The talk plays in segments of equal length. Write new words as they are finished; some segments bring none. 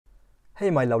Hey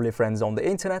my lovely friends on the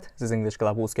internet, siz English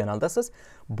Club o'z kanaldasiz.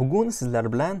 Bugun sizlar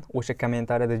bilan o'sha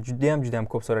kommentariyada juda ham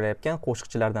ko'p so'ralayotgan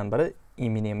qo'shiqchilardan biri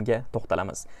Eminemga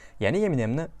to'xtalamiz. Ya'ni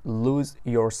Eminemni Lose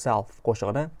Yourself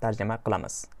qo'shig'ini tarjima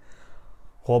qilamiz.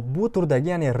 Xo'p, bu turdagi,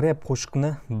 ya'ni rap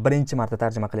qo'shiqni birinchi marta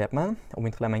tarjima qilyapman.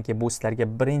 Umid qilamanki, bu sizlarga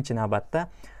birinchi navbatda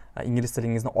ingliz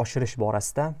tilingizni oshirish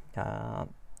borasida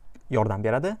yordam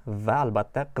beradi va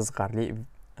albatta qiziqarli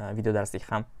video darslik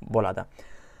ham bo'ladi.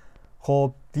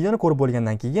 Xo'p, videoni ko'rib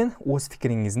bo'lgandan keyin o'z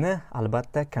fikringizni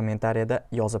albatta kommentariyada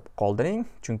yozib qoldiring,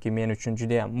 chunki men uchun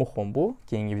juda ham muhim bu.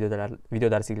 Keyingi video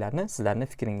darsliklarni sizlarning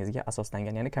fikringizga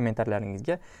asoslangan, ya'ni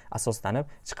kommentariyalaringizga asoslanib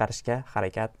chiqarishga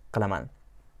harakat qilaman.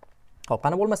 Xo'p,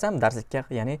 qani bo'lmasam darslikka,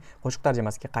 ya'ni qo'shiq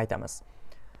tarjimasiga qaytamiz.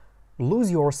 Lose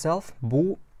Yourself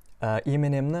bu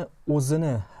Eminemni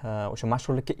o'zini o'sha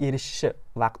mashhurlikka erishishi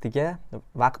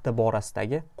vaqti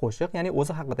borasidagi qo'shiq, ya'ni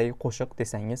o'zi haqidagi qo'shiq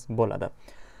desangiz bo'ladi.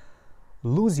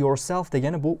 Lose yourself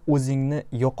degani bu o'zingni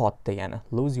yo'qot degani.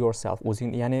 Lose yourself,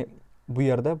 o'zing, ya'ni bu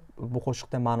yerda bu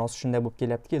qo'shiqda ma'nosi shunday bo'lib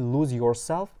kelyaptiki, lose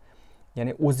yourself,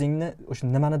 ya'ni o'zingni o'sha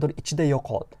nimanidir ichida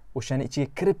yo'qot, o'shani ichiga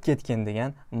kirib ketgan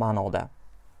degan ma'noda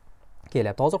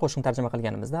kelyapti. Hozir qo'shiqni tarjima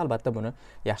qilganimizda albatta buni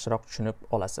yaxshiroq tushunib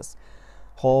olasiz.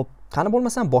 Xo'p, qani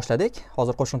bo'lmasam boshladik.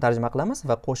 Hozir qo'shiqni tarjima qilamiz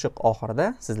va qo'shiq oxirida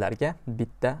sizlarga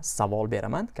bitta savol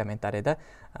beraman. Kommentariyada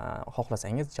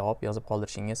xohlasangiz javob yozib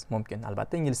qoldirishingiz mumkin.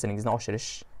 Albatta ingliz tilingizni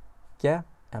oshirishga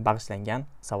bag'ishlangan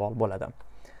savol bo'ladi.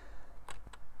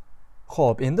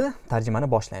 Xo'p, endi tarjimani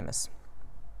boshlaymiz.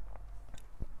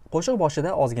 Qo'shiq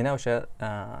boshida ozgina o'sha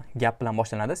gap bilan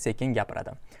boshlanadi, sekin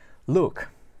gapiradi. Look.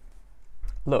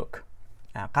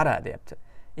 Qara deyapti.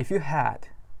 If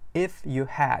you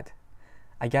had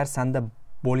agar senda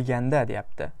bo'lganda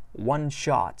deyapti. One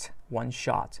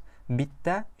shot.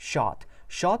 Bitta shot.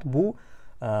 Shot bu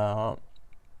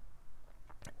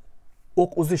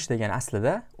o'q uzish degan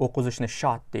aslida. O'q uzishni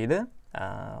shot deydi.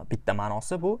 Bitta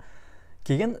ma'nosi bu.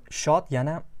 Keyin shot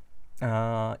yana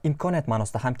imkoniyat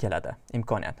ma'nosida ham keladi.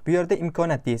 Imkoniyat. Bu yerda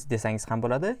imkoniyat desangiz ham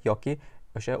bo'ladi yoki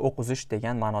o'sha o'q uzish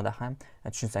degan ma'noda ham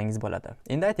tushunsangiz bo'ladi.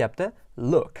 Endi aytyapti,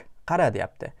 look, qara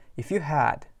deyapti. If you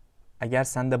had, agar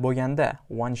senda bo'lganda,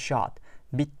 one shot,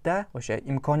 bitta o'sha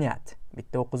imkoniyat,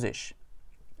 bitta o'q uzish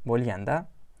bo'lganda,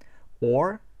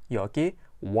 or yoki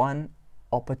one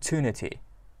opportunity,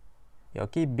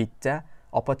 yoki bitta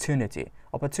opportunity.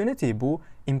 Opportunity bu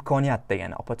imkoniyat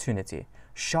degani, opportunity.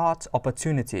 Shot,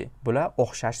 opportunity bular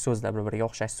o'xshash so'zlar, bir-biriga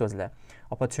o'xshash so'zlar.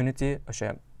 Opportunity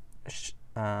o'sha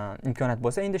imkoniyat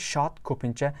bo'lsa, endi shot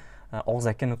ko'pincha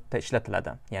og'zaki nutqda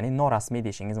ishlatiladi, ya'ni norasmiy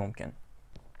deyishingiz mumkin.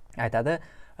 Aytadi,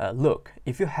 look,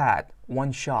 if you had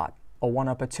one shot or one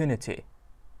opportunity,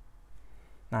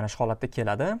 mana shu holatda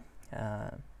keladi,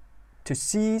 to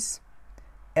seize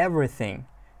everything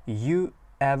you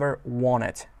ever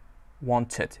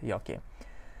wanted yoki.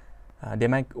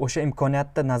 Demak, o'sha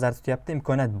imkoniyatda nazar tutyapti.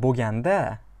 Imkoniyat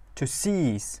bo'lganda to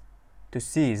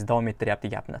seize davom ettiryapti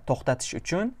gapni. To'xtatish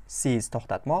uchun, seize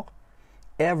to'xtatmoq,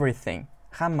 everything,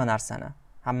 hamma narsani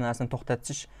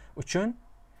to'xtatish uchun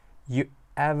you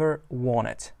ever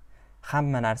wanted.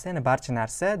 Hamma narsa, ya'ni barcha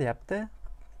narsa deyapti.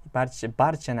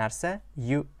 Barcha narsa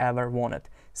you ever wanted.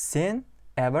 Sen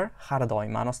ever har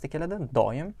doim ma'nosida keladi.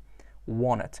 Doim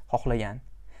wanted, xohlagan.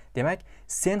 Demak,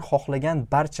 sen xohlagan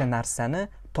barcha narsani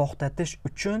to'xtatish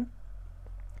uchun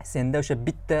senda o'sha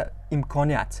bitta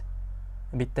imkoniyat,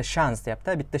 bitta shans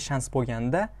deyapti. Bitta shans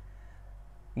bo'lganda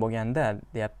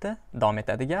deyapti. Davom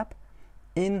etadi gap.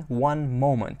 In one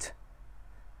moment.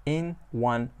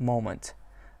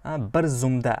 Bir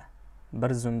zumda,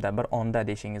 bir onda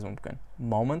deyishingiz mumkin.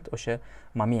 Moment o'sha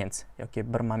moment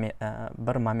yoki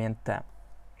bir momentda.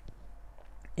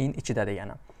 In ichida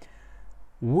degani.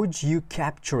 Would you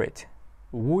capture it?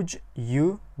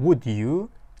 Would you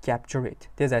capture it?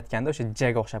 Tez aytganda o'sha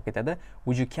jaga o'xshab ketadi.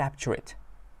 Would you capture it?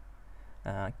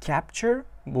 Capture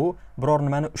bu biror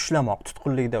nimani ushlamoq,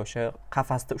 tutqunlikda o'sha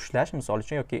qafasda ushlash, misol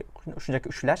uchun, yoki shunchaki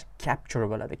ushlash capture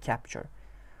bo'ladi, capture.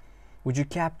 Would you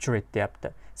capture it deyapti.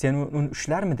 Sen uni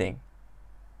ushlarmiding?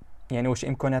 Ya'ni o'sha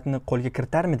imkoniyatni qo'lga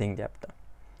kiritarmiding deyapti.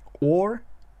 Or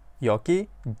yoki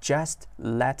just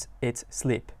let it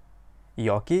slip.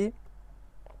 Yoki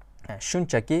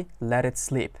shunchaki let it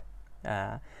slip.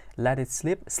 Let it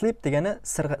slip. Slip degani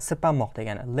sirpanmoq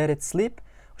degani. Let it slip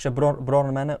o'sha biror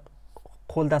nimani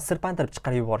qo'ldan sirpantirib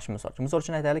chiqarib yuborish misol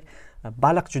uchun aytaylik,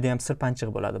 baliq juda ham sirpanchiq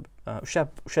bo'ladi.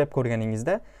 Ushab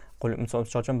ko'rganingizda, misol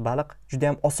uchun baliq juda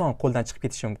ham oson qo'ldan chiqib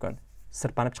ketishi mumkin.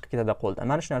 Sirpanib chiqib ketadi qo'ldan.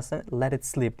 Mana shu narsani let it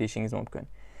slip deyishingiz mumkin.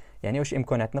 Ya'ni o'sha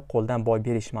imkoniyatni qo'ldan boy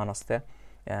berish ma'nosida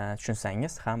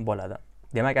tushunsangiz ham bo'ladi.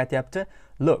 Demak, aytyapti,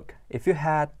 look, if you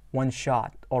had one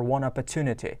shot or one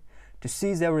opportunity to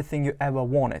seize everything you ever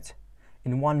wanted,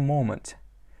 in one moment.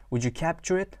 Would you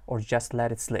capture it or just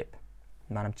let it slip?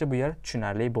 Menimcha bu yer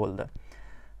tushunarli bo'ldi.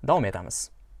 Davom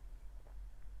etamiz.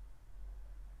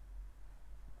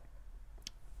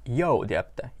 Yo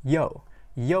deyapti. Yo.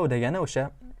 Yo degani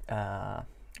o'sha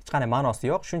hech qanday ma'nosi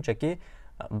yo'q, shunchaki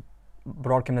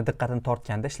biror kimni diqqatini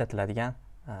tortganda ishlatiladigan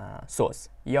so'z.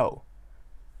 Yo.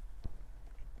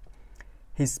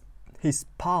 His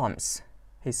palms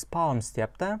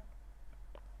deyapti.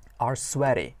 Are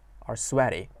sweaty.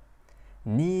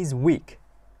 Knees weak.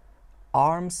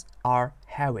 Arms are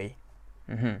heavy.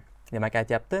 Demak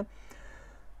aytyapti.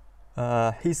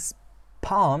 His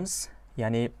palms,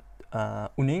 ya'ni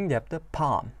uning deyapti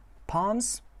palm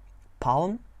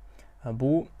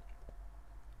bu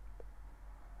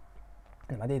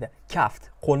nima deydi? Kaft,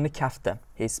 qo'lni kafti.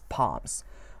 His palms.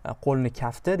 Qo'lni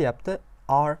kafti deyapti.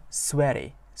 Are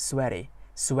sweaty.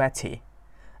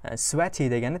 Sweaty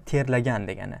degani terlagan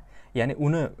degani. Ya'ni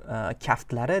uni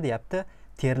kaftlari deyapti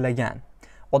terlagan.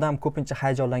 Odam ko'pincha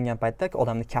hayajonlangan paytda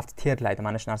odamni kafti terlaydi.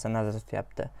 Mana shu narsani nazarda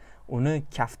tutyapti. Uni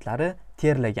kaftlari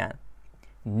terlagan.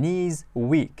 Knees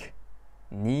weak.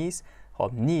 Knees,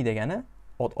 hop, knee degani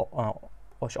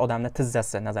o'sha odamni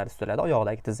tizzasi nazarda tutiladi,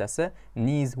 oyoqdagi tizzasi.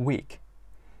 Knees weak.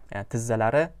 Yani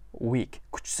tizzalari weak,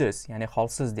 kuchsiz, ya'ni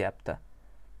holsiz deyapti.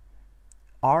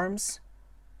 Arms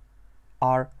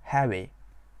are heavy.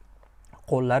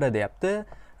 Qo'llari deyapti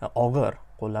og'ir,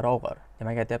 qo'llari og'ir.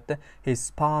 Demak aytyapti,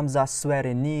 his palms are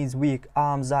sweaty, knees weak,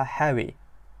 arms are heavy.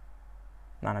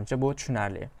 Menimcha bu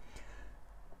tushunarli.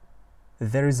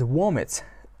 There is vomit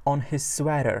on his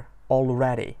sweater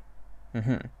already.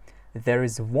 There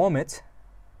is vomit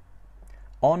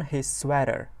on his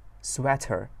sweater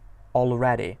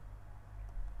already.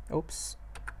 Oops.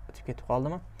 O'tib ketib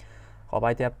qoldimi? Xo'p,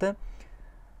 aytyapti.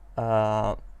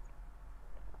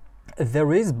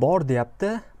 There is bor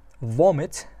deyapti.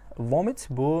 Vomit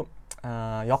bu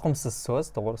yoqimsiz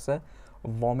so'z, to'g'risi.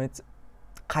 Vomit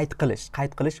qayd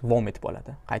qilish vomit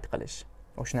bo'ladi. Qayd qilish.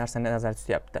 O'sha narsani nazarda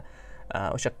tutyapti.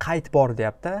 O'sha qayd bor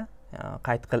deyapti.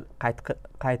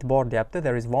 Qayd bor deyapti.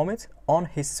 There is vomit on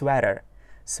his sweater.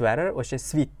 Sweater o'sha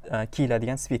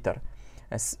kiyiladigan sviter.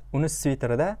 Uni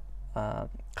sviterida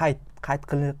qayd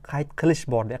qilish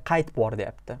bor deyapti. Qayd bor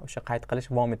deyapti. O'sha qayd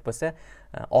qilish vomit bo'lsa,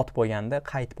 ot bo'lganda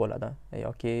qayd bo'ladi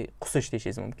yoki qusish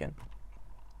deyishingiz mumkin.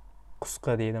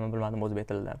 Qusqi deydimi, bilmadim o'zbek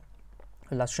tilida.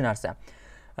 Xullas shu narsa.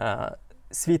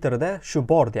 Sviterida shu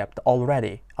bor deyapti.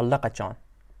 Already, allaqachon.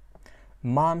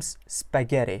 Mom's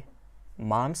spaghetti.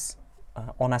 Mom's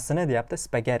onasini deyapti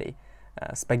spaghetti.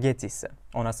 Spagettisi.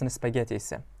 Onasini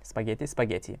spagettisi.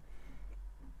 Spaghetti.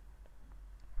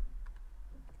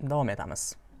 Davom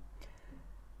etamiz.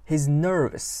 He's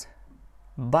nervous,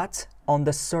 but on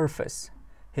the surface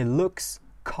he looks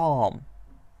calm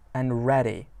and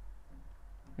ready.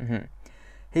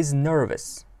 He's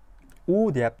nervous.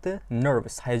 U deyapti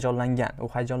nervous, hayajonlangan. U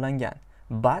hayajonlangan.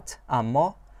 But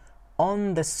ammo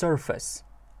on the surface.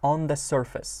 On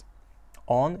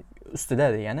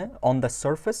ustida degani. On the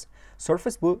surface.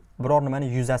 Surface bu biror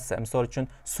nimani yuzasi. Misol uchun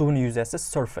suvni yuzasi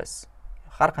surface.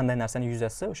 Har qanday narsani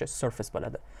yuzasi o'sha surface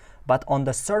bo'ladi. But on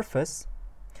the surface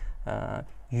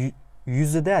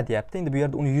yuzida deyapti. Endi bu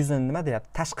yerda uni yuzini nima deyapti?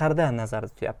 Tashqaridan nazarda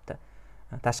tutyapti.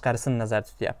 Tashqarisini nazarda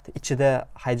tutyapti. Ichida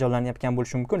hayajonlanayotgan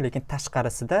bo'lishi mumkin, lekin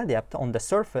tashqarisida deyapti. On the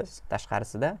surface,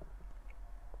 tashqarisida.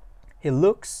 He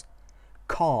looks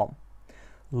calm.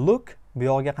 Look bu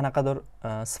yoqga qanaqadir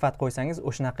sifat qo'ysangiz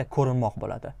o'shanaqa ko'rinmoq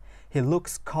bo'ladi. He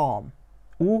looks calm.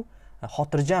 U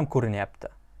xotirjam ko'rinyapti.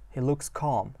 He looks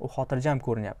calm. U xotirjam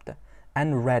ko'rinyapti.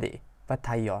 And ready. Va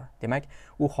tayyor. Demak,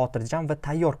 u xotirjam va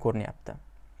tayyor ko'rinyapti.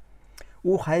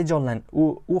 U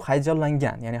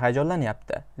hayajonlangan, ya'ni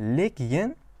hayajonlanyapti.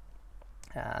 Lekin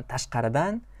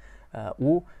tashqaridan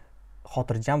u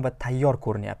xotirjam va tayyor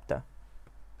ko'rinyapti.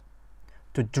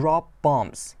 To drop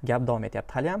bombs. Gap davom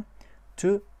etyapti hali ham.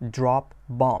 To drop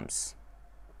bombs.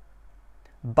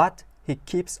 But he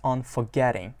keeps on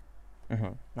forgetting.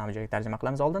 Mana bu joyga tarjima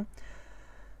qilamiz oldin.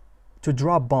 To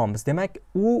drop bombs. Demak,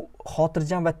 u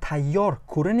xotirjam va tayyor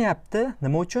ko'rinyapti.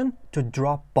 Nima uchun? To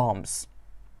drop bombs.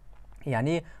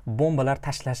 Ya'ni bombalar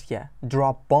tashlashga.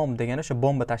 Drop bomb degani o'sha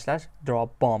bomba tashlash,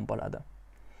 drop bomb bo'ladi.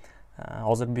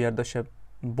 Hozir bu yerda o'sha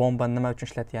bomba nima uchun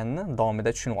ishlatganini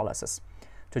davomida tushunib olasiz.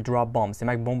 To drop bombs.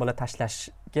 Demak, bombalar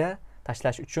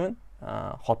tashlash uchun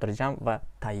xotirjam va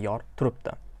tayyor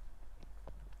turibdi.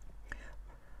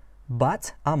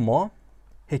 But ammo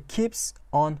he keeps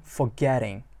on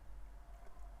forgetting.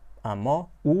 Ammo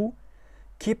u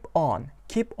keep on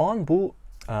bu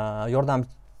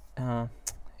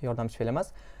yordamchi fe'l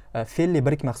emas. Fe'lli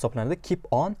birikma hisoblanadi. Keep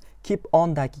on keep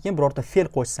ondan keyin birorta fe'l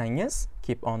qo'shsangiz,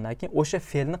 keep ondan keyin o'sha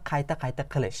fe'lni qayta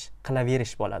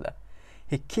qilaverish bo'ladi.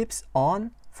 He keeps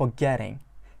on forgetting.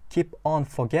 Keep on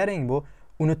forgetting bu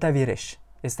unutaverish,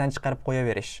 esdan chiqarib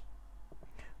qo'yaverish.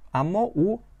 Ammo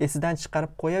u esidan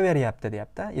chiqarib qo'yaveryapti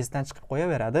deyapti. Esidan chiqib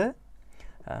qo'yaveradi.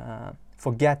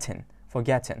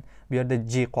 Forgetting. Bu yerda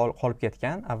G qolib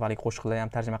ketgan. Avvalgi qo'shiqlarda ham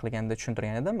tarjima qilganda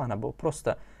tushuntirgan edim. Mana bu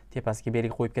prosta tepasiga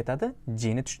belgi qo'yib ketadi.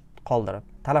 G ni qoldirib,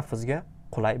 talaffuzga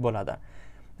qulay bo'ladi.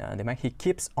 Demak, he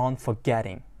keeps on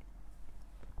forgetting.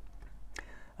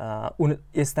 Uni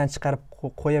esdan chiqarib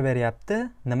qo'yaveryapti.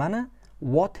 Nimani?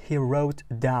 What he wrote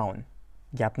down.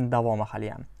 Gapning davomi hali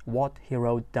ham. What he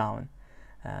wrote down.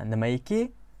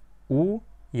 Nimaiki u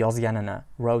yozganini.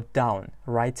 Wrote down.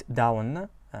 Write downni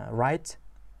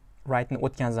write ni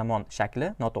o'tgan zamon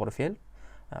shakli, noto'g'ri fe'l.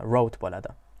 Wrote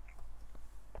bo'ladi.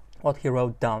 What he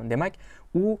wrote down. Demak,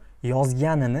 u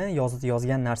yozganini,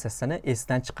 yozgan narsasini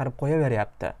esdan chiqarib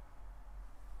qo'yaveryapti.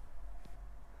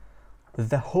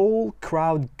 The whole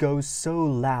crowd goes so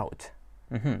loud.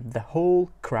 The whole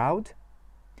crowd,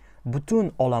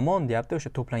 butun olomon deyapti, o'sha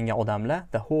to'plangan odamlar.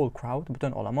 The whole crowd,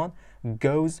 butun olomon,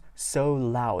 goes so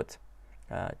loud.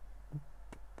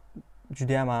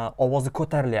 Juda ham ovozi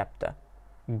ko'tarilyapti.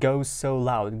 Goes so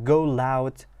loud. Go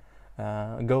loud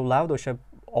o'sha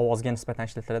ovozga nisbatan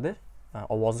ishlatiladi.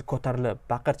 Ovozi ko'tarilib,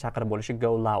 baqir-chaqir bo'lishi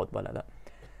go loud bo'ladi.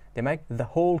 Demak, the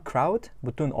whole crowd,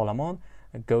 butun olomon,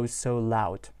 goes so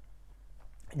loud.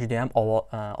 Juda ham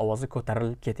ovozi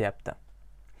ko'tarilib ketyapti.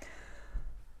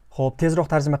 Xo'p, tezroq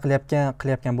tarjima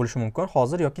qilyapgan bo'lishi mumkin.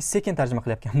 Hozir yoki sekin tarjima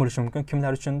qilyapgan bo'lishi mumkin.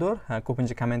 Kimlar uchundir?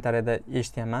 Ko'pincha kommentariyada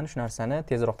eshitganman shu narsani.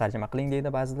 Tezroq tarjima qiling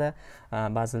deydi ba'zilar.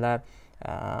 Ba'zilar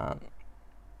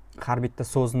har bitta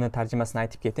so'zni tarjimasini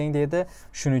aytib keting deydi.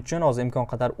 Shuning uchun hozir imkon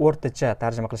qadar o'rtacha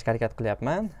tarjima qilishga harakat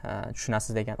qilyapman.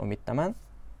 Tushunasiz degan umiddaman.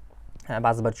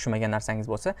 Ba'zi bir tushunmagan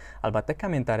narsangiz bo'lsa, albatta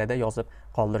kommentariyada yozib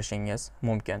qoldirishingiz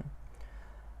mumkin.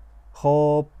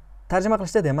 Xo'p, tarjima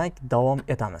qilishda demak davom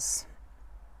etamiz.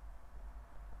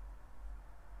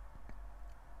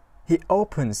 He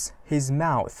opens his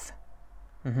mouth.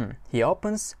 He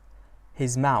opens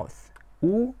his mouth.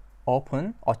 U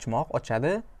open, ochmoq,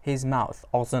 ochadi, his mouth,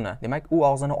 og'zini. Demak, u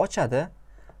og'zini ochadi,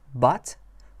 but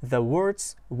the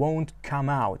words won't come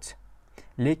out.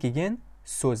 Lekin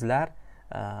so'zlar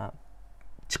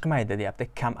chiqmaydi deyapti.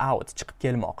 Come out, chiqib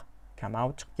kelmoq. Come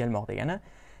out, chiqib kelmoq degani.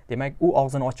 Demak, u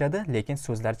og'zini ochadi, lekin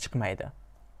so'zlar chiqmaydi.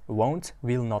 Won't,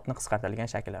 will notni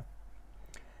qisqartirilgan shakli.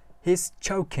 He's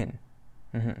choking.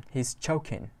 He's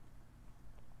choking.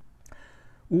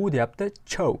 U deyapti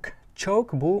choke.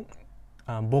 Choke bu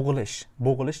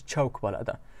bo'g'ilish choke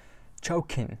bo'ladi.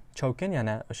 Choking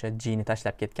yana o'sha G ni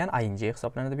tashlab ketgan ing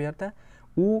hisoblanadi bu yerda.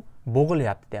 U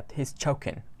bo'g'ilyapti deyapti.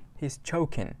 He's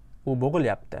choking. U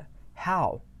bo'g'ilyapti.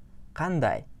 How?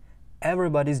 Qanday?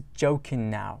 Everybody's joking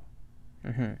now.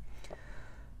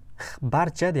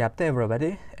 Barcha deyapti.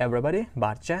 Everybody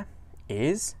barcha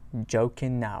is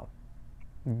joking now.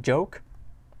 Joke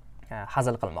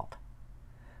hazil qilmoq.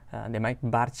 Demak,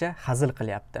 barcha hazil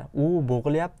qilyapti. U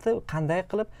bo'g'ilyapti, qanday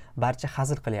qilib barcha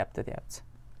hazil qilyapti deyapti.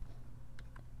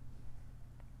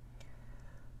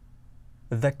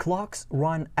 The clocks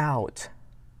run out.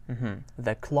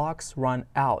 The clocks run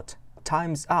out.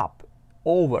 Time's up.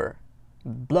 Over.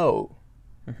 Blow.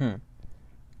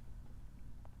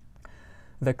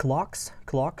 The clock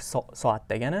soat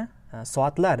degani,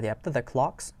 soatlar deyapti. The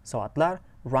clocks, soatlar,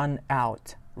 run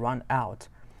out. Run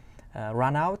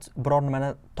out biror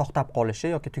nimani to'xtab qolishi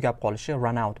yoki tugab qolishi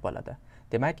run out bo'ladi.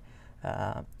 Demak,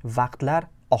 vaqtlar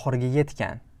oxiriga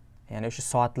yetgan. Ya'ni o'sha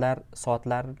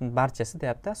soatlar barchasi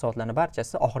deyapti, soatlarning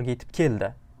barchasi oxiriga yetib keldi.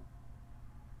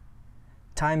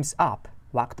 Time's up,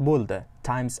 vaqt bo'ldi.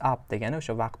 Time's up degani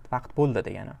o'sha vaqt bo'ldi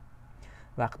degani.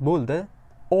 Vaqt bo'ldi,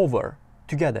 over,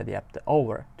 tugadi deyapti.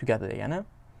 Over, tugadi degani.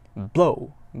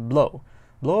 Blow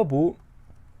bu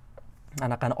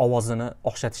anaqani ovozini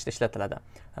o'xshatishda ishlatiladi.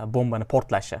 Bombani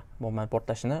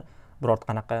portlashini, biror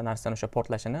qanaqa narsani o'sha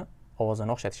portlashini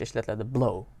ovozini o'xshatishda ishlatiladi.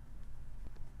 Blow.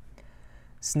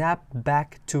 Snap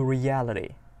back to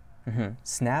reality.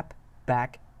 Snap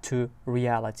back to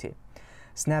reality.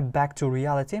 Snap back to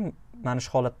reality mana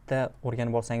shu holatda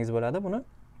o'rganib olsangiz bo'ladi buni.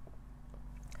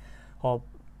 Xo'p,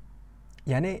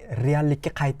 ya'ni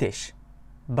reallikka qaytish.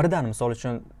 Birdan misol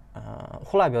uchun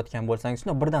uxlab yotgan bo'lsangiz,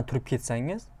 birdan turib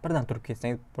ketsangiz,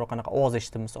 bir qanaqa ovoz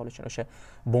eshitib, misol uchun o'sha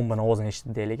bombani ovozini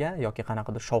eshitib deylik, yoki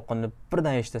qanaqadir shovqinni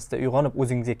birdan eshitasizda uyg'onib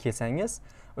o'zingizga kelsangiz,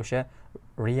 o'sha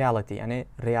reality, ya'ni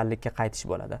reallikka qaytish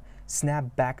bo'ladi. Snap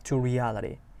back to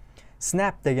reality.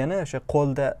 Snap degani o'sha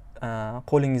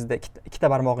qo'lingizda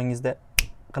ikkita barmog'ingizda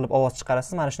qilib ovoz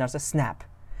chiqarasiz, mana shu narsa snap.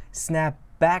 Snap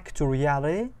back to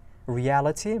reality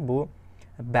reality bu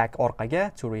back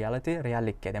orqaga, to reality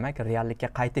reallikka, demak reallikka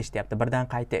qaytish deyapti, birdan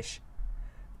qaytish.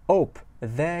 Op,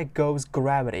 there goes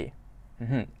gravity.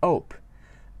 Op.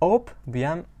 Op bu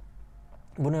ham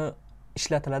buni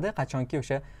ishlatiladi qachonki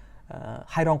o'sha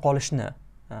hayron qolishni,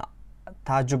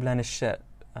 taajjublanishni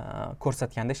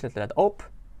ko'rsatganda ishlatiladi. Op,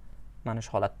 mana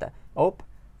shu holatda. Op,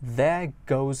 there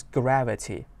goes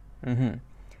gravity.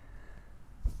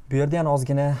 Bu yerda ham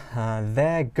ozgina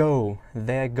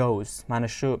there goes, mana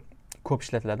shu ko'p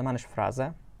ishlatiladi, mana shu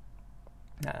fraza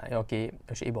yoki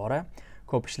o'sha ibora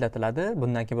ko'p ishlatiladi.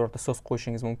 Bundan keyin birorta so'z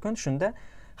qo'yishingiz mumkin. Shunda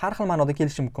har xil ma'noda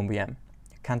kelishi mumkin bu ham,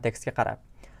 kontekstga qarab.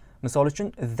 Misol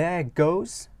uchun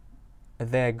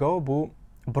there go bu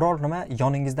biror nima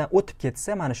yoningizdan o'tib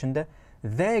ketsa, mana shunda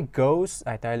there goes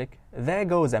aytaylik, there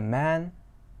goes a man,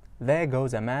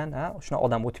 shuna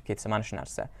odam o'tib ketsa, mana shu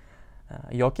narsa.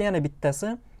 Yoki yana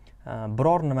bittasi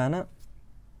biror nimani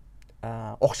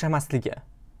o'xshamasligi,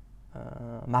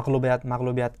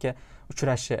 mag'lubiyatga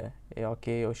uchrashi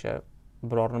yoki o'sha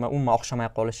biror nima umuman o'xshamay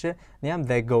qolishi ham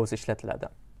there goes ishlatiladi.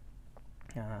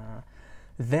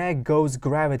 There goes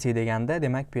gravity deganda,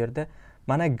 demak bu yerda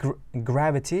mana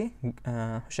gravity,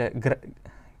 o'sha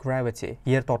gravity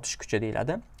yer tortish kuchi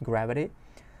deyiladi. Gravity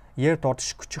yer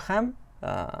tortish kuchi ham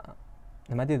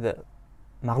nima deydi,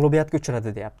 mag'lubiyatga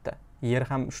uchradi deyapti. Yer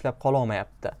ham ushlab qola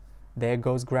olmayapti. There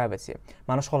goes gravity.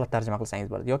 Mana shu holatda tarjima qilsangiz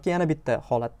bo'ladi. Yoki yana bitta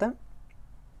holatda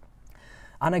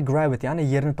ana gravity, ana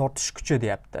yerni tortish kuchi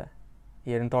deyapti.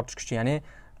 Yerni tortish kuchi, ya'ni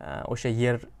o'sha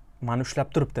yer mani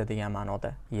ushlab turibdi degan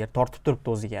ma'noda. Yer tortib turibdi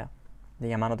o'ziga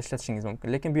degan ma'noda ishlatishingiz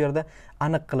mumkin. Lekin bu yerda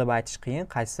aniq qilib aytish qiyin,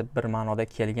 qaysi bir ma'noda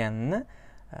kelganini.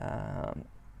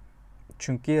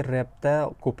 Chunki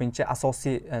rapda ko'pincha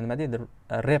asosiy nima deydi,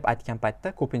 rap aytgan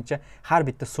paytda ko'pincha har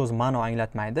bitta so'z ma'no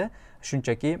anglatmaydi.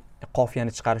 Shunchaki qofiyani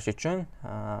chiqarish uchun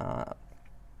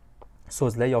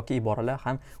so'zlar yoki iboralar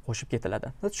ham qo'shib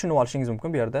ketiladi. Tushunib olishingiz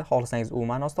mumkin bu yerda, xohlasangiz u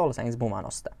ma'nosida, xohlasangiz bu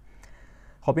ma'nosida.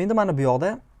 Xo'p, endi mana bu yoqda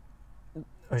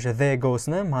o'sha there goes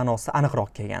ni ma'nosi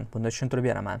aniqroq kelgan. Bunda tushuntirib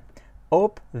beraman.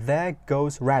 Op, there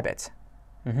goes rabbit.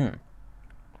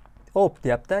 Op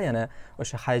deyapti, yana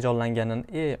o'sha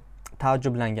hayajonlanganini,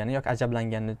 taajjublangani yoki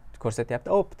ajablanganini ko'rsatyapti.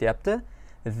 Op deyapti,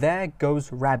 there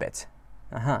goes rabbit.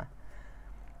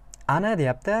 Ana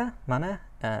deyapti, mana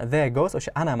there goes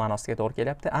o'sha ana ma'nosiga to'g'ri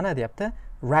kelyapti. Ana deyapti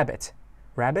rabbit.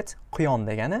 Rabbit quyon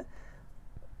degani.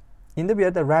 Endi bu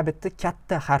yerda rabbitni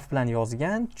katta harf bilan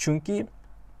yozgan, chunki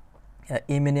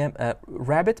Eminem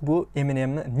rabbit bu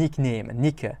Eminemning nickname,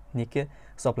 niki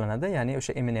hisoblanadi. Ya'ni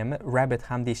o'sha Eminemni rabbit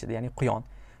ham deyishadi, ya'ni quyon.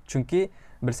 Chunki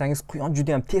bilsangiz quyon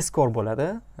juda ham tezkor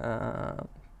bo'ladi.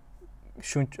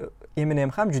 Shuncha Eminem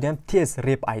ham juda ham tez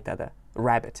rap aytadi.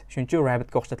 Rabbit. Shuncha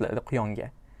rabbitga o'xshatiladi quyonga.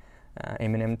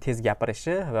 Eminem tez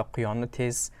gapirishi va quyonni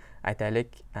tez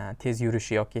aytaylik, tez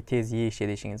yurishi yoki tez yeyishi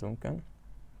deyishingiz mumkin.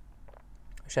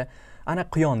 O'sha ana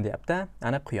quyon deyapti.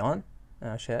 Ana quyon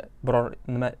o'sha biror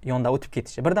nima yondan o'tib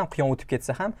ketishi. Birdan quyon o'tib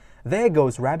ketsa ham there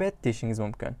goes rabbit deyishingiz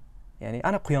mumkin. Ya'ni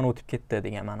ana quyon o'tib ketdi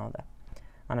degan ma'noda.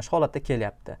 Mana shu holatda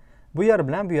kelyapti. Bu yer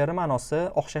bilan bu yer ma'nosi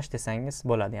o'xshash desangiz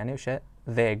bo'ladi. Ya'ni o'sha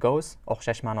there goes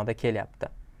o'xshash ma'noda kelyapti.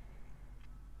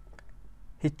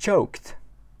 He choked.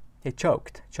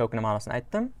 Choke'ni ma'nosini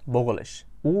aytdim. Bo'g'ilish.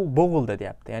 U bo'g'ildi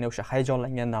deyapti. Ya'ni o'sha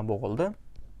hayajonlangandan bo'g'ildi.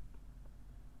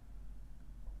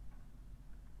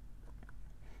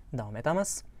 Davom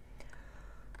etamiz.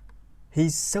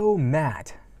 He's so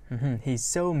mad. He's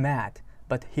so mad,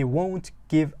 but he won't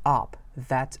give up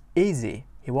that easy.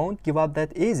 He won't give up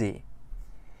that easy.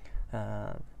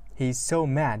 He's so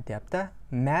mad deyapti.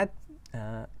 Mad,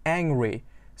 angry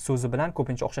so'zi bilan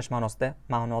ko'pincha o'xshash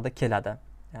ma'noda keladi.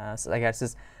 Agar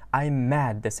siz I'm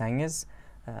mad desangiz,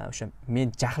 o'sha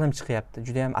men jahlim chiqyapti,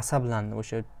 juda ham asablandim,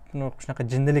 o'sha shunaqa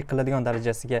jinnilik qiladigan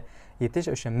darajasiga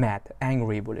yetish, o'sha mad,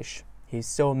 angry bo'lish. He's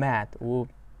so mad. U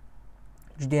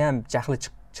juda ham jahli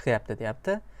chiqyapti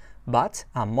deyapti. But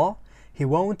ammo he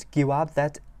won't give up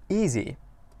that easy.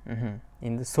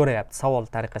 Endi so'rayapti, savol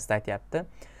tariqasida aytyapti.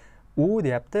 U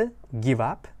deyapti give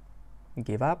up,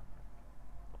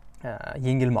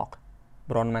 yengilmoq.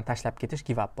 Biror nimani tashlab ketish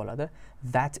give up bo'ladi.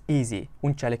 That easy,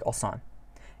 unchalik oson.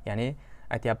 Ya'ni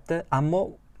aytyapti,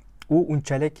 ammo u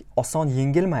unchalik oson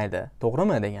yengilmaydi.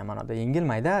 To'g'rimi degan ma'noda?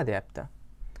 Yengilmaydi deyapti.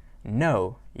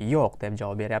 No, yo'q deb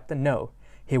javob beryapti. No,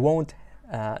 he won't,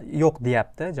 yo'q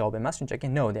deyapti, javob emas, shunchaki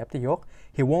no deyapti, yo'q.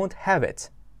 He won't have it.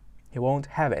 He won't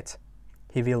have it.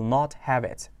 He will not have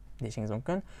it deyishingiz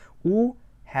mumkin. U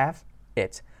have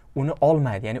it. Uni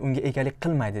olmaydi, ya'ni unga egalik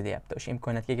qilmaydi deyapti. O'sha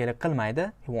imkoniyatga egalik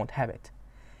qilmaydi. He won't have it.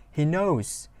 He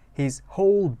knows his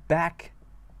whole back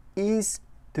is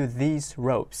to these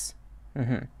ropes.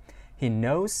 He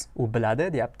knows, u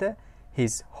biladi deyapti.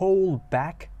 his whole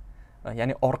back,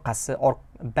 ya'ni orqasi,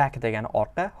 back degani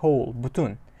orqa, whole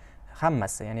butun,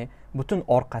 hammasi, ya'ni butun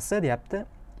orqasi deyapti,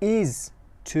 is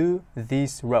to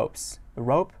these ropes.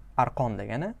 Rope arqon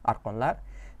degani, arqonlar.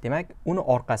 Demak, uni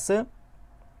orqasi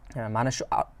mana shu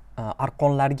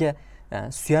arqonlarga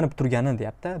suyanib turgani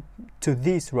deyapti. To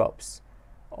these ropes.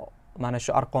 Mana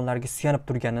shu arqonlarga suyanib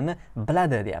turganini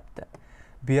biladi deyapti.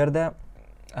 Bu yerda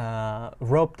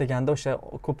rope deganda o'sha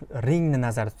ko'p ringni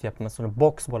nazarda tutyapti. Masalan,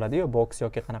 boks bo'ladi-yu, boks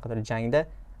yoki qanaqadir jangda,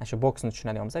 shu boksni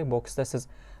tushunadigan bo'lsak, boksda siz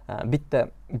bitta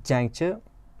jangchi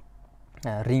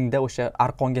ringda o'sha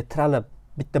arqonga tiralib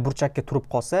bitta burchakka turib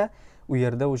qolsa, u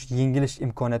yerda o'sha yengilish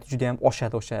imkoniyati juda ham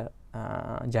oshadi o'sha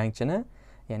jangchini,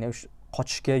 ya'ni o'sha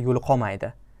qochishga yo'li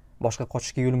qolmaydi. Boshqa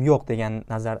qochishga yo'lim yo'q degan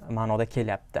ma'noda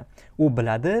kelyapti. U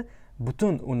biladi,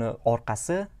 butun uni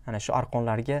orqasi ana shu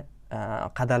arqonlarga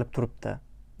qadalib turibdi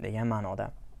degan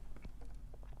ma'noda.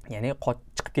 Ya'ni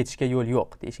chiqib ketishga yo'l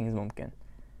yo'q deyishingiz mumkin.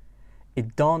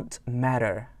 It don't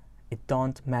matter. It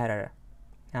don't matter.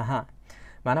 Aha.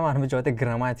 Mana bu joyda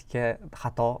grammatika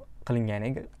xato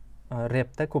qilingan.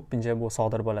 Repda ko'pincha bu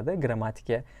sodir bo'ladi,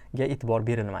 grammatikaga e'tibor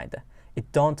berilmaydi. It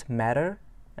don't matter,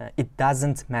 it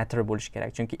doesn't matter bo'lish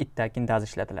kerak, chunki itdan keyin does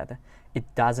ishlatiladi. It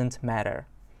doesn't matter.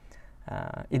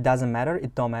 It doesn't matter,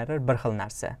 it don't matter bir xil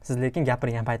narsa. Siz lekin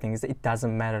gapirgan paytingizda it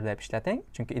doesn't matter deb ishlating,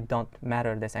 chunki it don't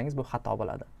matter desangiz bu xato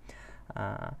bo'ladi.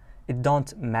 It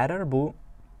don't matter bu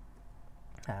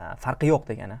farqi yo'q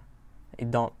degani.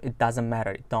 It doesn't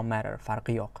matter, it don't matter,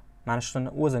 farqi yo'q. Mana shuni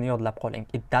o'zini yodlab qoling.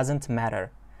 It doesn't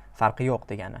matter, farqi yo'q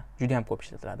degani. Juda ham ko'p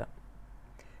ishlatiladi.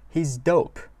 He's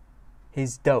dope.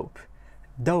 He's dope.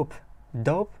 Dope.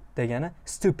 Dope degani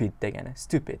stupid degani.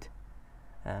 Stupid.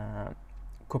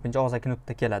 Ko'pincha og'zaki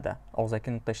nutda keladi.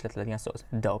 Og'zaki nutda ishlatiladigan so'z.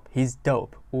 Dope. He's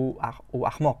dope. U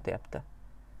ahmoq deyapti.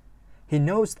 He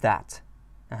knows that.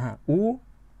 U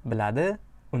biladi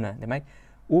uni. Demak,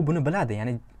 u buni biladi,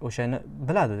 ya'ni o'shani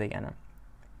biladi degani.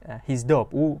 He's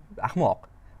dope. U ahmoq.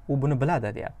 U buni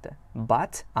biladi deyapti.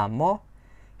 But ammo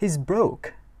he's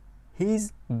broke.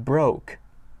 He's broke.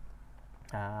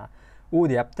 U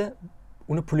deyapti,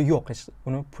 uni puli yo'q,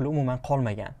 uni puli umuman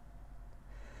qolmagan.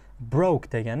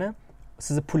 Broke degani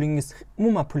sizni pulingiz,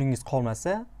 umuman pulingiz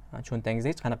qolmasa,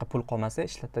 cho'ntagingizda hech qanaqa pul qolmasa,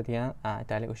 ishlatadigan,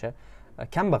 aytaylik o'sha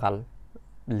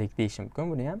kambag'allik deyish mumkin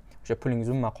buni ham. O'sha pulingiz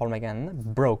umuman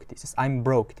qolmaganini broke deysiz. I'm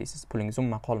broke deysiz. Pulingiz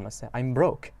umuman qolmasa, I'm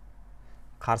broke.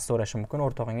 Qarz so'rashi mumkin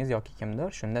o'rtog'ingiz yoki kimdir.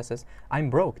 Shunda siz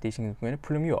I'm broke deyishingiz mumkin,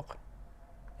 pulim yo'q.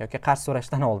 Yoki qarz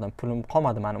so'rashdan oldin pulim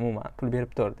qolmadi meni umuman, pul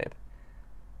berib tur deb.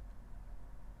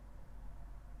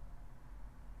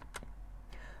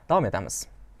 Davom etamiz.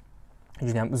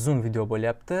 Juda ham uzun video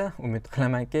bo'lyapti. Umid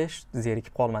qilamanki,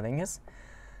 zerikib qolmadingiz.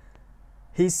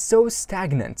 He's so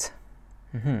stagnant.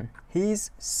 He's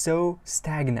so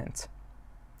stagnant.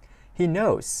 He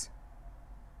knows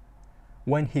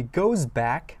when he goes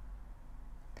back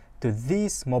to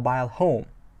this mobile home.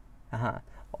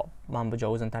 Men bu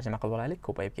joyni o'zini tarjima qilib olaylik,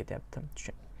 ko'payib ketyapti.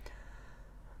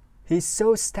 He's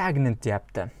so stagnant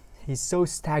deyapti. He's so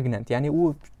stagnant, ya'ni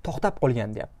u to'xtab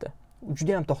qolgan deyapti.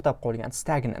 Juda ham to'xtab qolgan,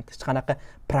 stagnant, hech qanaqa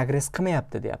progress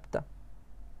qilmayapti deyapti.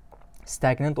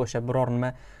 Stagnant o'sha biror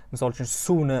nima, misol uchun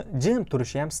suvni jim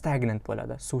turishi ham stagnant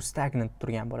bo'ladi. Suv stagnant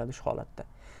turgan bo'ladi shu holatda.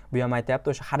 Bu ham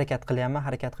aytayapti, o'sha harakat qilyapman,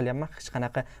 hech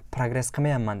qanaqa progress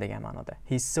qilmayapman degan ma'noda.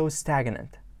 He's so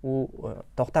stagnant. U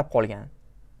to'xtab qolgan.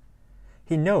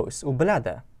 He knows, u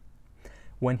biladi.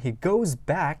 When he goes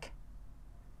back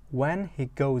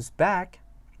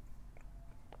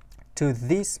to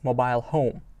this mobile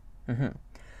home.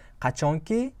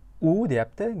 Qachonki u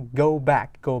deyapti, go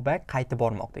back qaytib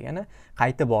bormoq degani.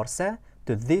 Qaytib borsa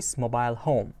to this mobile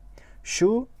home.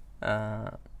 Shu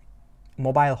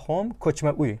mobile home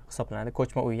ko'chma uy hisoblanadi.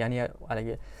 Ko'chma uy, ya'ni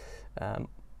haligi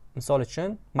misol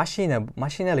uchun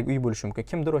mashinalik uy bo'lishi mumkin.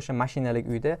 Kimdir o'sha mashinalik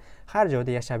uyda har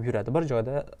joyda yashab yuradi. Bir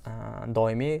joyda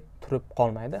doimiy turib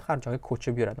qolmaydi, har joyga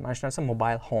ko'chib yuradi. Mana shu narsa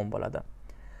mobile home bo'ladi.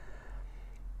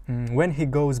 When he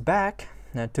goes back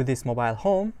to this mobile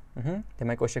home,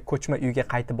 demak o'sha ko'chma uyga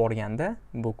qaytib borganda,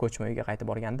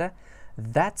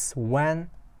 that's when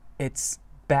it's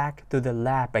back to the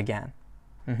lab again.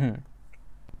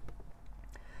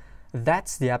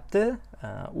 That's deyapti,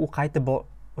 u qaytib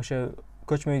o'sha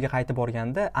ko'chma uyga qaytib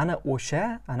borganda, ana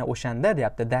o'shanda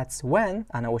deyapti. That's when,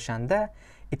 ana o'shanda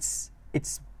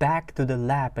it's back to the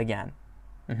lab again.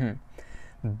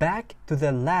 Back to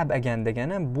the lab again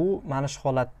degani bu mana shu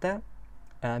holatda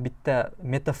bitta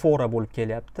metafora bo'lib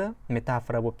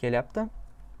kelyapti.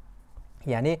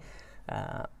 Ya'ni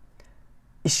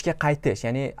ishga qaytish,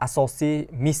 ya'ni asosiy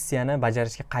missiyani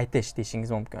bajarishga qaytish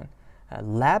deyishingiz mumkin.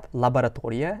 Lab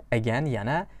laboratoriya, again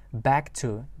yana back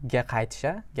to ga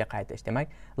qaytish. Demak,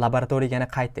 laboratoriyaga yana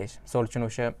qaytish. Misol uchun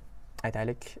o'sha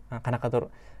aytaylik, qanaqadir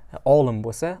olim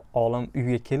bo'lsa, olim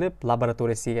uyga kelib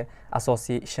laboratoriyasiga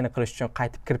asosiy ishini qilish uchun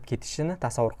qaytib kirib ketishini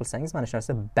tasavvur qilsangiz, mana shu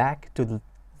narsa back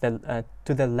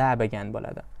to the lab again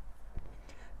bo'ladi.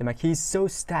 Demak, he is so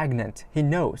stagnant. He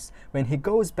knows when he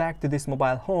goes back to this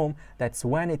mobile home, that's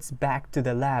when it's back to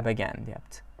the lab again,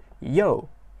 deyapti. Yo,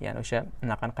 ya'ni o'sha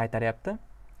unaqani qaytaryapti.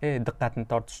 Diqqatni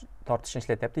tortishni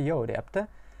ishlatyapti. Yo deyapti.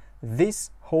 This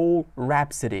whole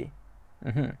rhapsody.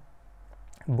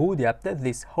 Bu deyapti,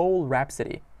 this whole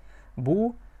rhapsody.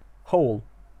 Bu whole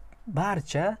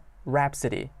barcha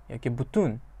rhapsody yoki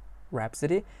butun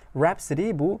rhapsody.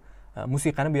 Rhapsody bu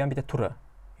musiqani bu ham bitta turi.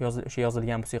 O'sha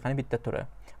yozilgan musiqaning bitta turi.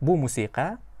 Bu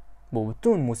musiqa, bu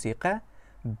butun musiqa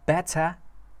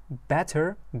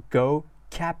better go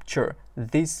capture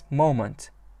this moment.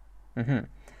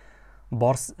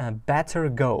 Better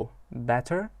go.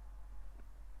 Better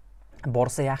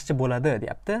borsa yaxshi bo'ladi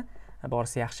deyapti.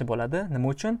 Borsa yaxshi bo'ladi. Nima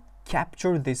uchun?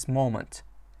 Capture this moment.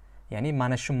 Ya'ni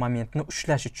mana shu momentni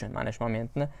ushlash uchun, mana shu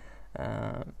momentni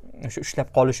ushlab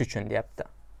qolish uchun deyapti.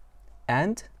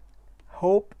 And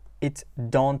hope it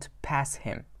don't pass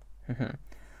him.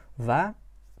 Va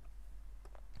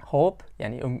hope,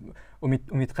 ya'ni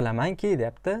umid qilamanki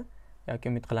deyapti, yoki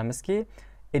umid qilamizki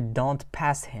it don't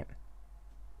pass him.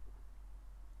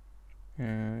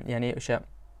 Ya'ni o'sha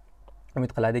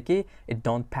umid qiladiki it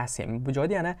don't pass him. Bu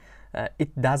joyda yana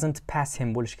it doesn't pass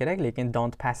him bo'lish kerak, lekin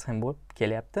don't pass him bo'lib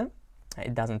kelyapti.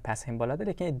 It doesn't pass him bo'ladi,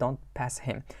 lekin it don't pass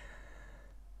him.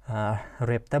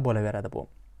 Repda bo'laveradi bu.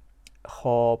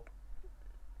 Xo'p,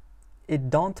 it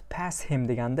don't pass him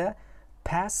deganda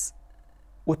pass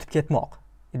o'tib ketmoq.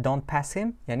 It don't pass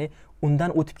him, ya'ni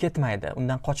undan o'tib ketmaydi,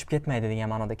 undan qochib ketmaydi degan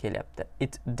ma'noda kelyapti.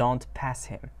 It don't pass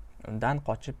him. Undan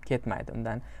qochib ketmaydi,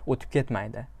 undan o'tib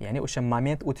ketmaydi. Ya'ni o'sha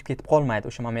moment o'tib ketib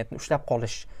qolmaydi, o'sha momentni ushlab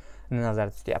qolishni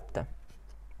nazarda tutyapti.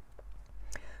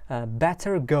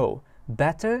 Better go.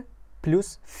 Better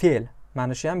plus fe'l.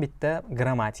 Mana shu ham bitta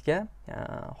grammatika.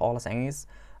 Xohlasangiz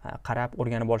qarab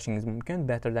o'rganib olishingiz mumkin.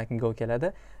 Betterdan go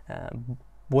keladi.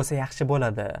 Bo'lsa yaxshi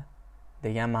bo'ladi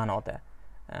degan ma'noda.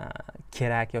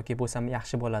 Kerak yoki bo'lsa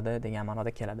yaxshi bo'ladi degan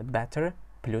ma'noda keladi. Better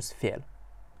plus fe'l.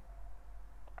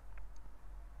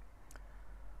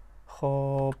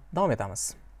 Xo'p, davom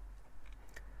etamiz.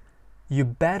 You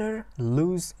better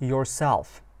lose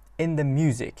yourself in the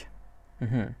music.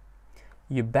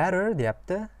 You better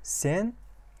deyapti, sen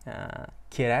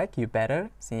kerak, you better,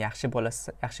 sen yaxshi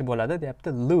bo'ladi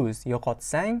deyapti, lose,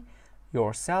 yo'qotsang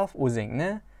yourself,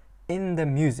 o'zingni, in the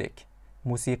music,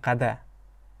 musiqada.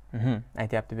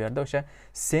 Aytyapti bu yerda, o'sha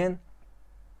sen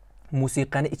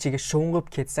musiqani ichiga sho'ng'ib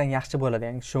ketsang yaxshi bo'ladi,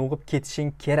 ya'ni sho'ng'ib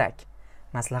ketishing kerak.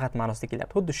 Maslahat ma'nosida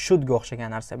kelyapti. Xuddi shouldga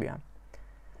o'xshagan narsa bu ham.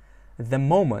 The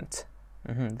moment.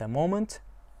 The moment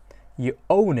you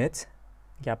own it.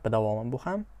 Gapi davomi bu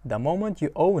ham. The moment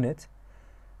you own it.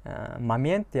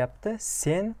 Moment deyapti,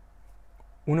 sen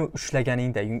uni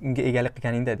ushlaganingda, unga egalik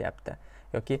qilganingda deyapti.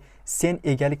 Yoki sen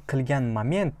egalik qilgan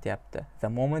moment deyapti. The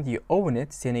moment you own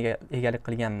it, sen egalik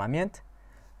qilgan moment.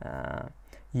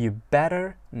 You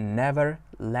better never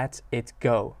let it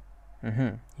go.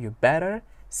 You better,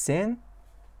 sen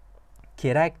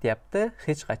kerak deyapti,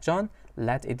 hech qachon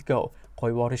let it go.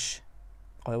 Qo'yib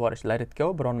yuborish, let it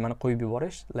go, biron nimani qo'yib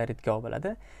yuborish, let it go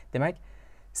bo'ladi. Demak,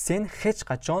 sen hech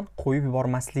qachon qo'yib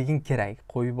yubormasliging kerak,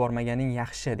 qo'yib yubormaganing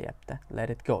yaxshi deyapti. Let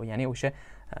it go, ya'ni o'sha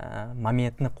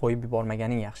momentni qo'yib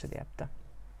yubormaganing yaxshi deyapti.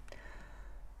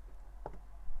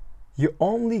 You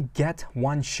only get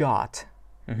one shot.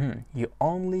 You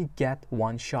only get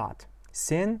one shot.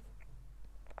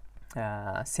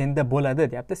 Senda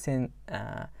bo'ladi deyapti. Sen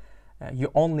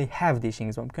you only have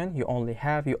deyishingiz mumkin. You only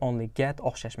have, you only get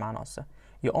o'xshash ma'nosi.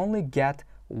 You only get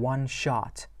one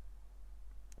shot.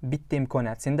 Bitta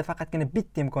imkoniyat. Senda faqatgina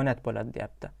bitta imkoniyat bo'ladi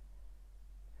deyapti.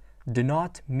 Do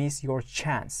not miss your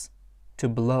chance to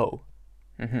blow.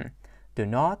 Do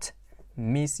not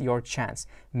miss your chance.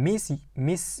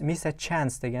 Miss a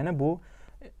chance degani bu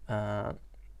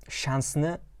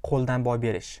shansni qo'ldan boy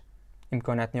berish.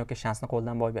 Imkoniyatni yoki shansni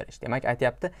qo'ldan boy berish. Demak,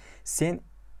 aytyapti, sen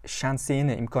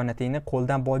shansingni, imkoniyatingni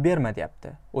qo'ldan boy berma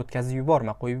deyapti. O'tkazib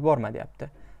yuborma, qo'yib yuborma deyapti.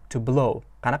 To blow.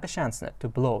 Qanaqa shansni? To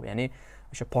blow, ya'ni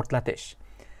o'sha portlatish.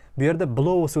 Bu yerda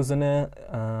blow so'zini,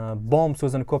 bomb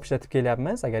so'zini ko'p ishlatib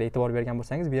kelyapmiz. Agar e'tibor bergan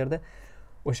bo'lsangiz, bu yerda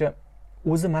o'sha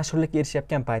o'zi mashhurlikka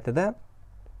erishayotgan paytida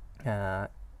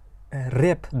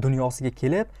rap dunyosiga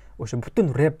kelib, o'sha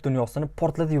butun rap dunyosini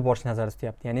portlatib yuborish nazarda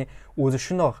tutyapti. Ya'ni o'zi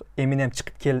shundoq Eminem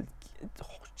chiqib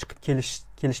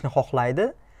kelishni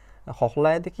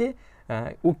xohlaydiki,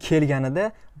 u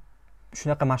kelganida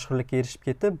shunaqa mashhurlikka erishib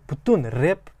ketdi, butun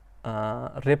rap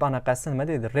anaqasi nima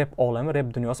deydi, rap olami, rap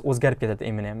dunyosi o'zgarib ketadi.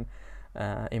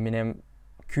 Eminem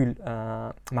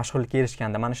mashhurlikka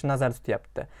erishganda mana shu nazarda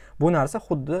tutyapti. Bu narsa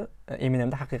xuddi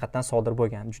Eminemda haqiqatan sodir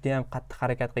bo'lgan. Juda ham qattiq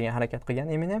harakat qilgan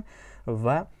Eminem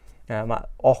va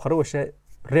oxiri o'sha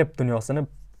rap dunyosini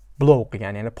blow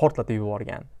qilgan, ya'ni portlatib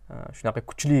yuborgan. Shunaqa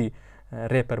kuchli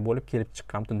rapper bo'lib kelib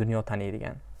chiqqan, butun dunyo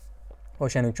taniydigan.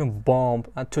 O'shaning uchun bomb,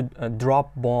 drop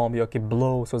bomb yoki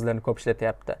blow so'zlarini ko'p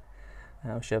ishlatyapti.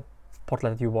 O'sha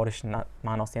portlatib yuborish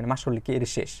ma'nosida, ya'ni mashhurlikka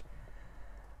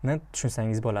erishishni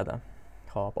tushunsangiz bo'ladi.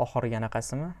 Xo'p, oxirgi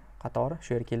anaqasimi? Qatori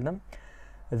shu yerga keldim.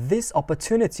 This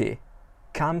opportunity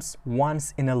comes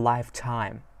once in a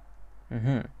lifetime.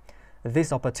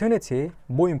 This opportunity,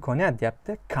 bu imkoniyat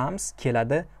deyapti, comes,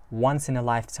 keladi, once in a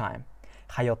lifetime.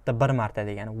 Hayotda bir marta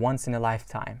degani, once in a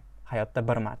lifetime. Hayotda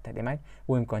bir marta, demak,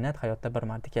 bu imkoniyat hayotda bir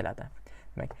marta keladi.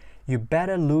 Demak, you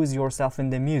better lose yourself in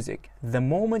the music. The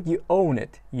moment you own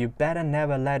it, you better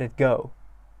never let it go.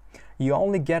 You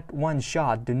only get one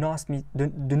shot. Do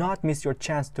not miss your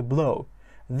chance to blow.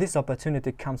 This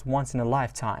opportunity comes once in a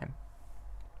lifetime.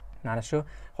 Mana shu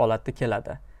holatda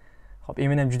keladi. Xo'p,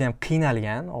 Eminem juda ham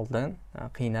qiynalgan oldin,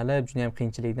 qiynalib, juda ham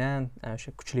qiyinchilikdan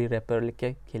o'sha kuchli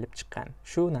rapperlikka kelib chiqqan.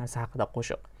 Shu narsa haqida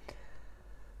qo'shiq.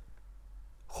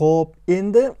 Xo'p,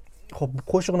 endi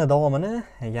qo'shiqni davomini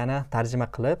yana tarjima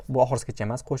qilib, bu oxirgacha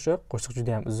emas qo'shiq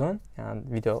juda ham uzun,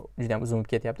 video juda ham uzun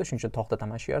bo'lib ketyapti, shuning uchun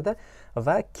to'xtataman shu yerda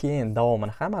va keyin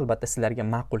davomini ham albatta sizlarga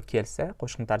ma'qul kelsa,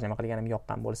 qo'shiqni tarjima qilganim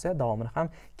yoqqan bo'lsa, davomini ham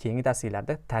keyingi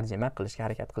darsliklarda tarjima qilishga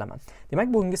harakat qilaman. Demak,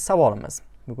 bugungi savolimiz.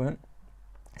 Bugun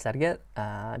sizlarga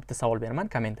bitta savol beraman,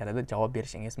 kommentariyada javob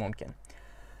berishingiz mumkin.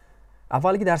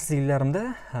 Avvalgi darsliklarimda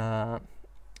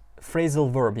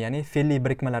phrasal verb, ya'ni fe'lli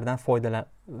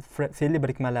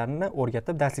birikmalarni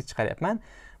o'rgatib darslik chiqaryapman.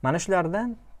 Mana shu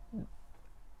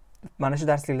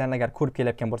darsliklarni agar ko'rib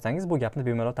kelayotgan bo'lsangiz, bu gapni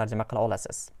bemalol tarjima qila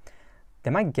olasiz.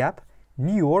 Demak, gap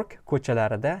New York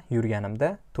ko'chalarida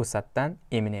yurganimda to'satdan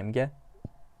Eminemga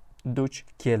duch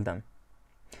keldim.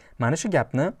 Mana shu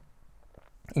gapni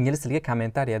ingliz tiliga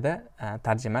kommentariyada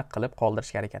tarjima qilib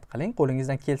qoldirishga harakat qiling.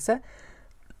 Qo'lingizdan kelsa,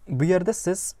 bu yerda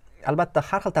siz albatta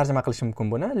har xil tarjima qilish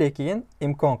mumkin buni, lekin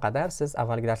imkon qadar siz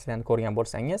avvalgi darslarni ko'rgan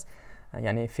bo'lsangiz,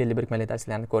 ya'ni fe'lli birikmali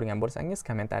darslarni ko'rgan bo'lsangiz,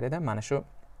 kommentariyada mana shu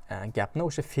gapni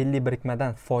o'sha fe'lli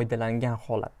birikmadan foydalangan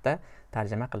holatda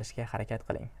tarjima qilishga harakat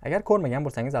qiling. Agar ko'rmagan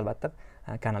bo'lsangiz, albatta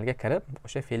kanalga kirib,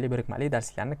 o'sha fe'lli birikmali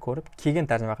darslarni ko'rib, keyin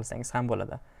tarjima qilsangiz ham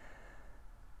bo'ladi.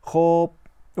 Xo'p,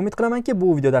 umid qilamanki, bu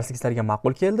video darslik sizlarga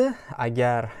ma'qul keldi.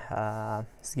 Agar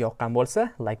sizga yoqqan bo'lsa,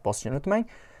 like bosishni unutmang.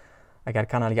 Agar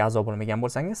kanalga a'zo bo'lmagan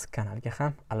bo'lsangiz, kanalga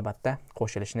ham albatta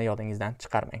qo'shilishni yodingizdan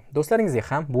chiqarmang. Do'stlaringizga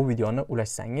ham bu videoni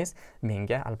ulashsangiz,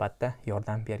 menga albatta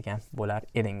yordam bergan bo'lar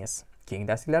edingiz. Keyingi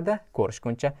darsliklarda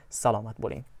ko'rishguncha salomat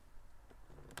bo'ling.